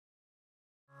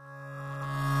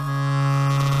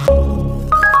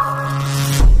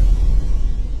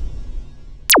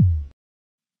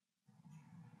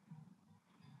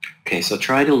Okay, so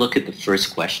try to look at the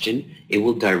first question. It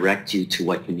will direct you to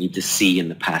what you need to see in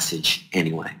the passage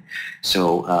anyway.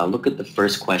 So look at the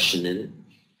first question. It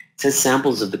says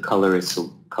samples of the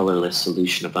colorless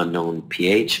solution of unknown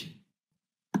pH.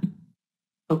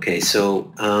 Okay,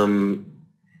 so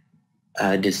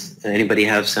does anybody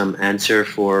have some answer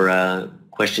for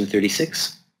question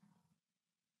 36?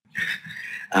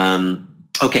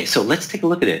 Okay, so let's take a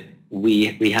look at it.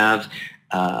 We have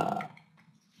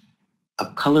a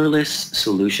colorless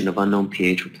solution of unknown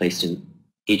pH replaced in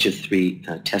each of 3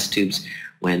 test tubes.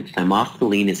 When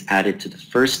thymophthalene is added to the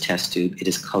first test tube, it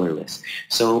is colorless.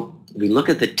 So we look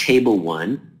at the table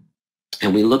 1,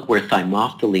 and we look where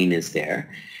thymophthalene is there,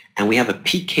 and we have a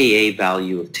pKa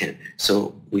value of 10.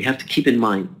 So we have to keep in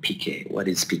mind pKa. What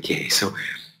is pKa? So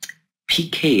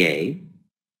pKa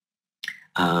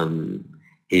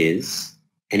is,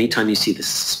 anytime you see the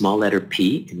small letter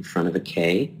P in front of a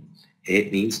K,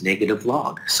 it means negative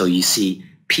log. So you see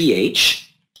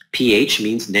pH. pH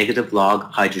means negative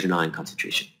log hydrogen ion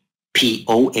concentration.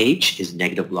 pOH is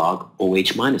negative log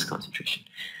OH minus concentration.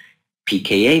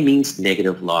 pKa means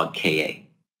negative log Ka.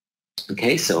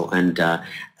 Okay, so, and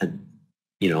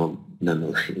you know,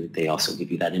 they also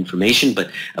give you that information, but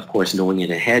of course knowing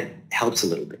it ahead helps a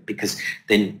little bit, because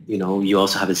then, you know, you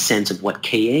also have a sense of what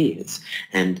Ka is,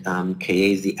 and Ka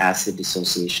is the acid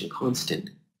dissociation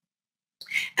constant.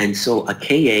 And so a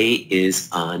Ka is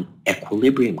an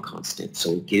equilibrium constant,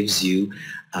 so it gives you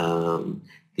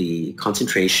the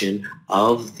concentration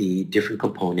of the different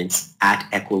components at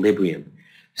equilibrium.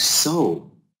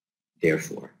 So,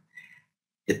 therefore,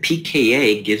 the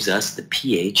pKa gives us the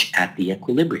pH at the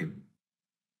equilibrium,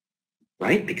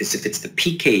 right? Because if it's the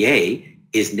pKa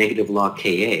is negative log Ka,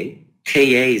 Ka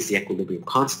is the equilibrium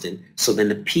constant, so then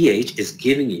the pH is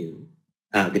giving you,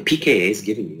 the pKa is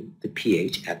giving you the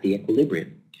pH at the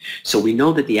equilibrium. So we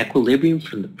know that the equilibrium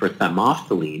for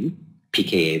thymophthalene,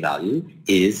 pKa value,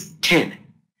 is 10.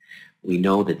 We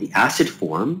know that the acid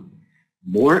form,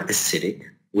 more acidic,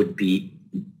 would be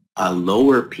a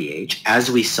lower pH, as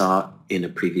we saw in a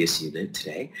previous unit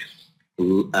today.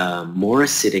 More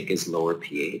acidic is lower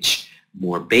pH.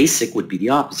 More basic would be the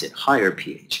opposite, higher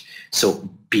pH. So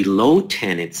below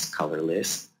 10 it's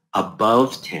colorless,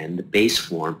 above 10, the base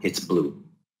form, it's blue.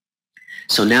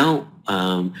 So now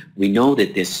we know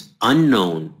that this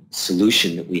unknown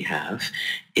solution that we have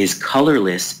is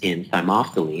colorless in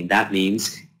thymophthalene. That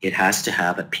means it has to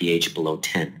have a pH below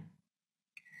 10.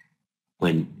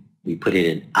 When we put it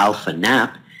in alpha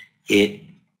nap, it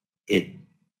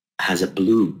has a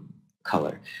blue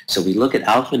color. So we look at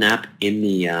alpha nap in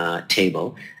the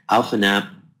table. Alpha nap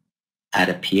at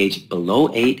a pH below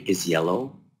 8 is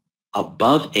yellow,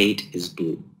 above 8 is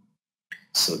blue.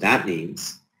 So that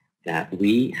means that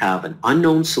we have an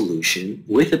unknown solution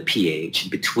with a pH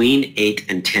between 8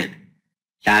 and 10.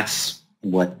 That's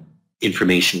what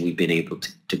information we've been able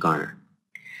to garner.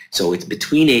 So it's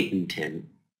between 8 and 10,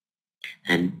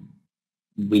 and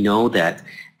we know that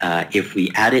if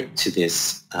we add it to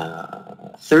this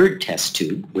third test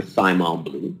tube with thymol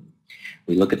blue,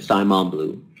 we look at thymol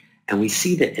blue, and we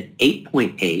see that at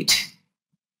 8.8,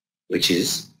 which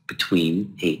is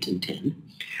between 8 and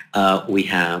 10, we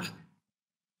have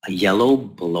a yellow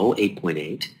below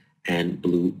 8.8 and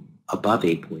blue above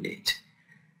 8.8.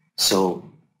 So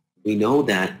we know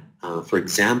that, for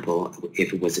example,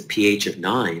 if it was a pH of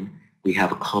 9, we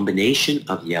have a combination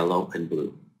of yellow and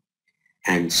blue.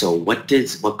 And so what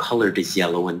color does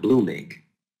yellow and blue make?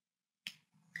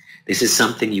 This is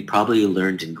something you probably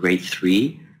learned in grade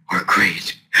 3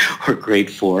 or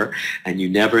grade 4, and you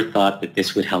never thought that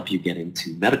this would help you get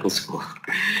into medical school.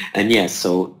 And yes,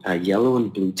 so yellow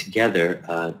and blue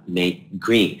together make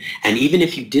green. And even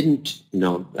if you didn't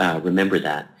remember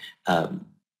that,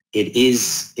 it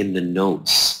is in the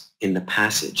notes in the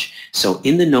passage. So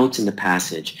in the notes in the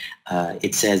passage,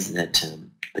 it says that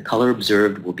the color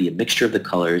observed will be a mixture of the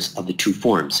colors of the 2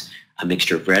 forms. A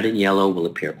mixture of red and yellow will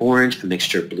appear orange. A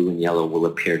mixture of blue and yellow will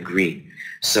appear green.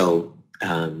 So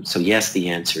yes, the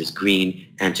answer is green.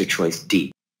 Answer choice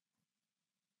D.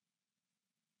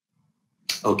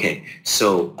 Okay,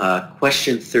 so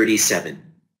question 37.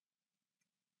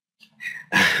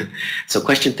 So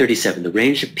question 37, the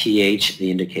range of pH of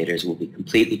the indicators will be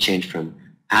completely changed from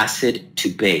acid to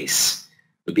base.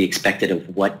 Would be expected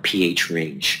of what pH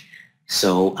range?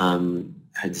 So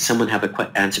does someone have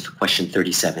an answer for question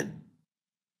 37?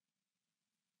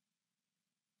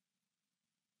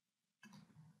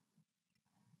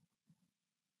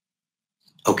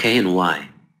 Okay, and why?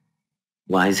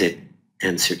 Why is it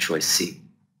answer choice C?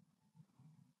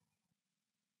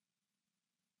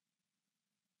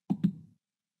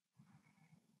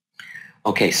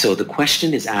 Okay, so the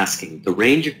question is asking the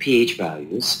range of pH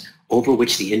values over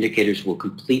which the indicators will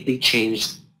completely change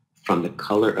from the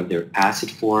color of their acid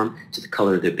form to the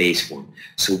color of their base form.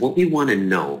 So what we want to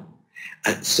know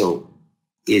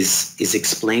is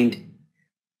explained,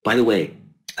 by the way,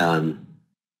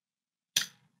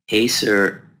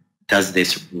 ACER does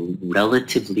this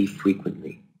relatively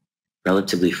frequently.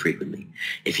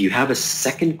 If you have a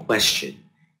second question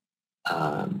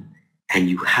and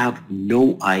you have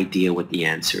no idea what the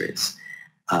answer is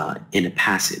in a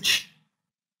passage,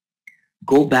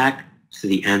 go back to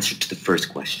the answer to the first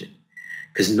question.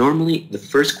 Because normally the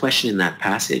first question in that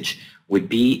passage would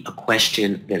be a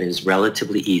question that is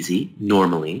relatively easy,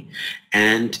 normally,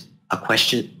 and a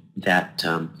question that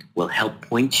will help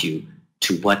point you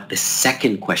to what the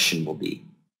second question will be.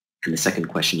 And the second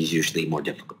question is usually more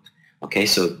difficult. Okay,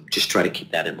 so just try to keep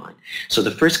that in mind. So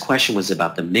the first question was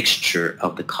about the mixture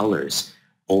of the colors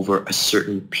over a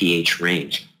certain pH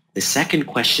range. The second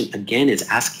question, again, is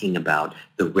asking about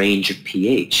the range of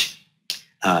pH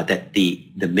that the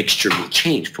mixture will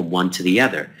change from one to the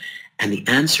other. And the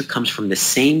answer comes from the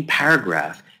same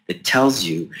paragraph that tells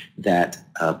you that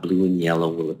blue and yellow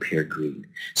will appear green.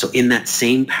 So in that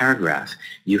same paragraph,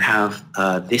 you have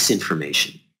this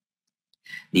information.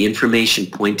 The information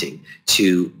pointing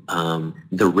to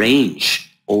the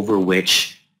range over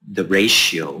which the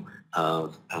ratio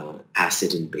of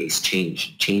acid and base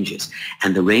changes.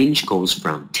 And the range goes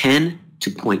from 10 to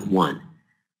 0.1.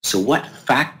 So what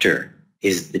factor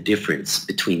is the difference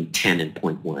between 10 and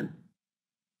 0.1?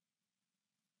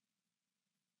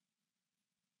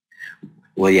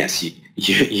 Well, yes,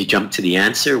 you jump to the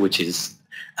answer, which is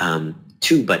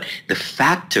 2, but the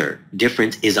factor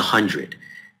difference is 100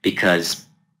 because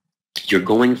you're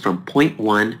going from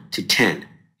 0.1 to 10.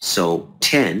 So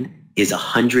 10 is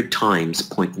 100 times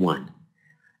 0.1.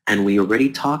 And we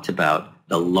already talked about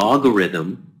the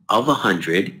logarithm of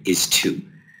 100 is 2.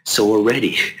 So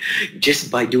already, just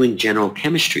by doing general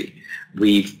chemistry,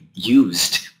 we've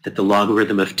used that the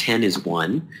logarithm of 10 is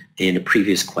 1 in a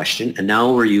previous question, and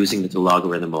now we're using that the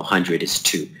logarithm of 100 is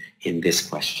 2 in this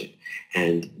question.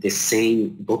 And this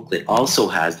same booklet also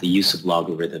has the use of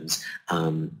logarithms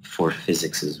for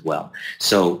physics as well.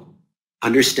 So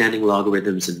understanding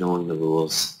logarithms and knowing the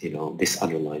rules, this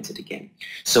underlines it again.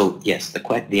 So yes,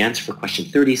 the answer for question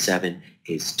 37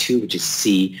 is 2, which is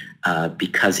C,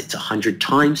 because it's 100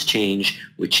 times change,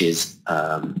 which is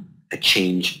a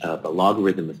change of a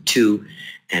logarithm of 2,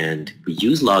 and we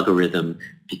use logarithm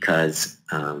because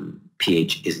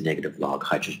pH is negative log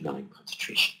hydrogen ion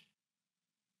concentration.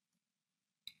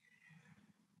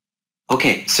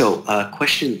 Okay, so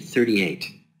question 38.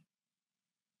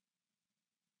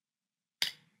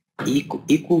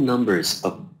 Equal numbers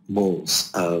of moles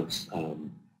of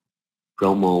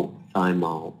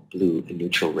bromothymol blue and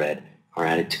neutral red are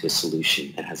added to a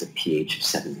solution that has a pH of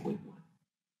 7.1.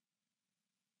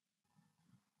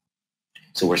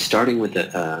 So we're starting with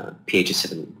a pH of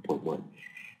 7.1.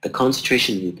 The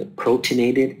concentration of the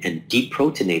protonated and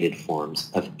deprotonated forms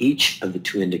of each of the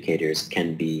two indicators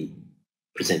can be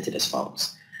presented as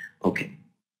follows. Okay.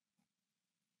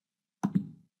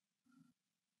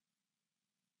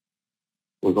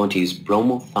 We're going to use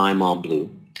bromothymol blue.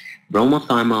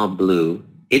 Bromothymol blue,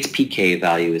 its pK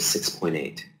value is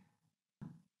 6.8.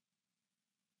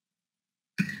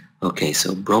 Okay,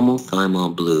 so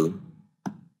bromothymol blue,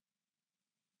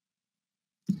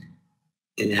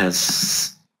 it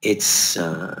has its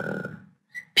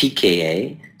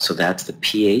pKa, so that's the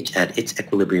pH at its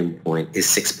equilibrium point, is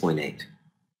 6.8.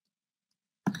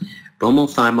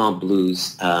 Bromothymol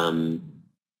blue's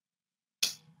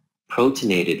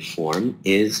protonated form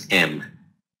is M,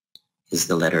 is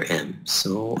the letter M.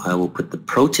 So I will put the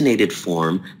protonated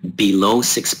form below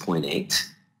 6.8,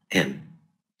 M,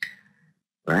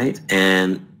 right?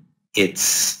 And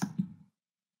its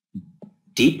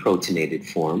deprotonated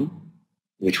form,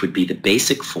 which would be the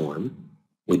basic form,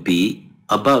 would be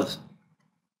above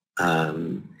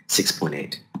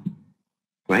 6.8,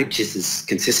 right? Just as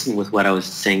consistent with what I was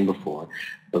saying before.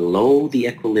 Below the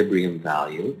equilibrium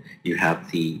value, you have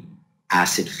the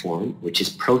acid form, which is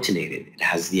protonated. It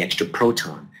has the extra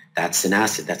proton. That's an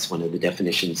acid. That's one of the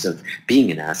definitions of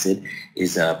being an acid,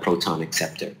 is a proton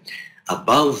acceptor.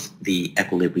 Above the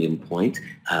equilibrium point,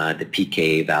 the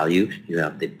pKa value, you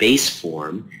have the base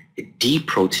form, the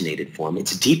deprotonated form.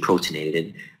 It's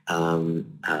deprotonated,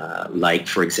 like,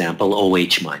 for example,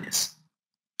 OH minus.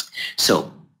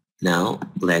 So now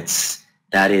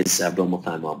that is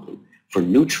bromothymol blue. For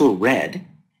neutral red,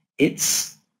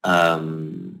 its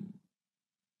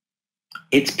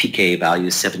pKa value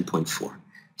is 7.4.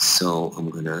 So I'm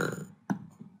going to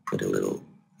put a little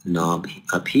knob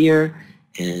up here,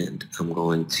 and I'm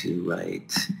going to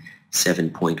write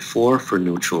 7.4 for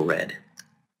neutral red.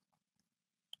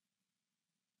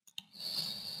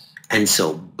 And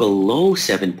so below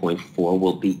 7.4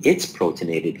 will be its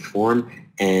protonated form,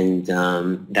 and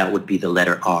that would be the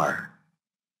letter R.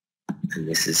 And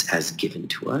this is as given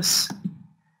to us.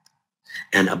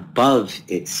 And above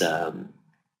its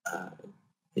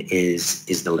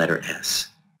is the letter S.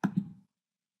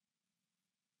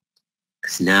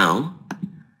 Because now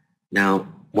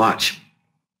watch.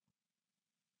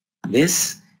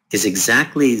 This is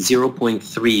exactly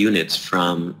 0.3 units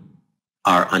from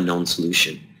our unknown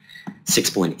solution.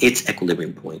 6 its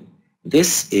equilibrium point.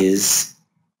 This is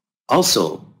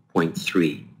also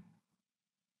 0.3.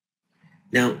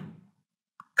 Now,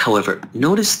 however,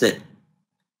 notice that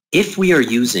if we are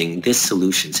using this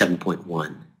solution,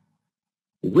 7.1,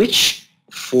 which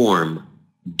form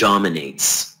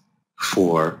dominates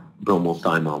for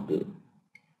bromothymol blue?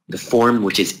 The form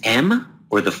which is M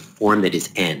or the form that is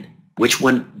N? Which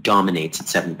one dominates at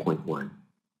 7.1?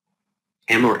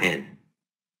 M or N?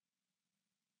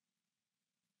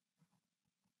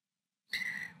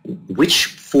 Which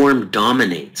form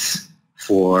dominates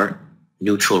for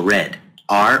neutral red,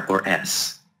 R or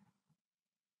S?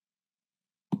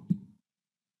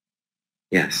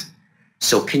 Yes.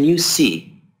 So can you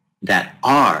see that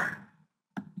R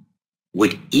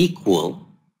would equal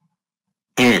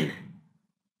N,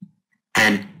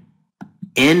 and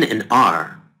N and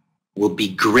R will be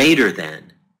greater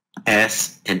than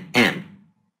S and M,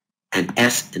 and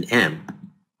S and M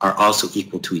are also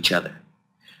equal to each other.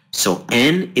 So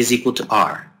N is equal to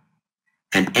R,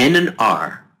 and N and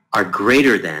R are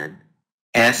greater than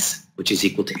S, which is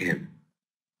equal to M.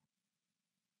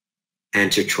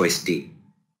 Answer choice D.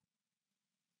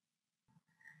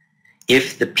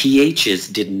 If the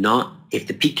pHs did not, if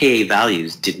the pKa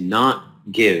values did not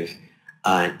give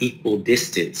an equal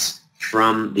distance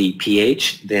from the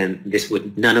pH, then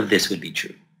none of this would be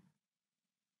true.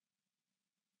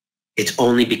 It's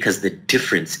only because the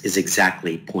difference is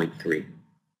exactly 0.3.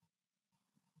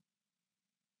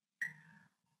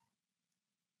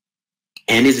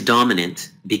 N is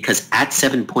dominant because at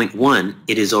 7.1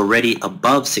 it is already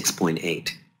above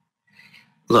 6.8.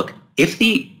 Look, if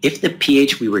the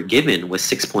pH we were given was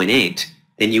 6.8,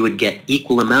 then you would get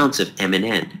equal amounts of M and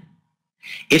N.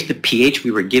 If the pH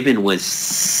we were given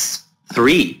was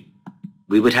 3,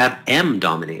 we would have M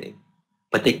dominating.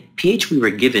 But the pH we were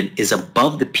given is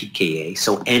above the pKa,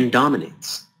 so N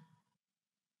dominates.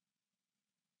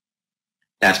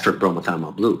 That's for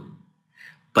bromothymol blue.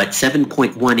 But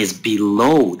 7.1 is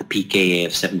below the pKa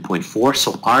of 7.4,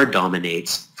 so R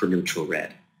dominates for neutral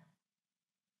red.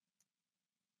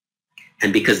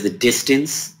 And because the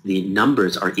distance, the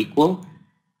numbers are equal,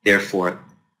 therefore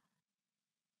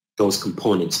those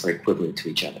components are equivalent to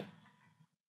each other.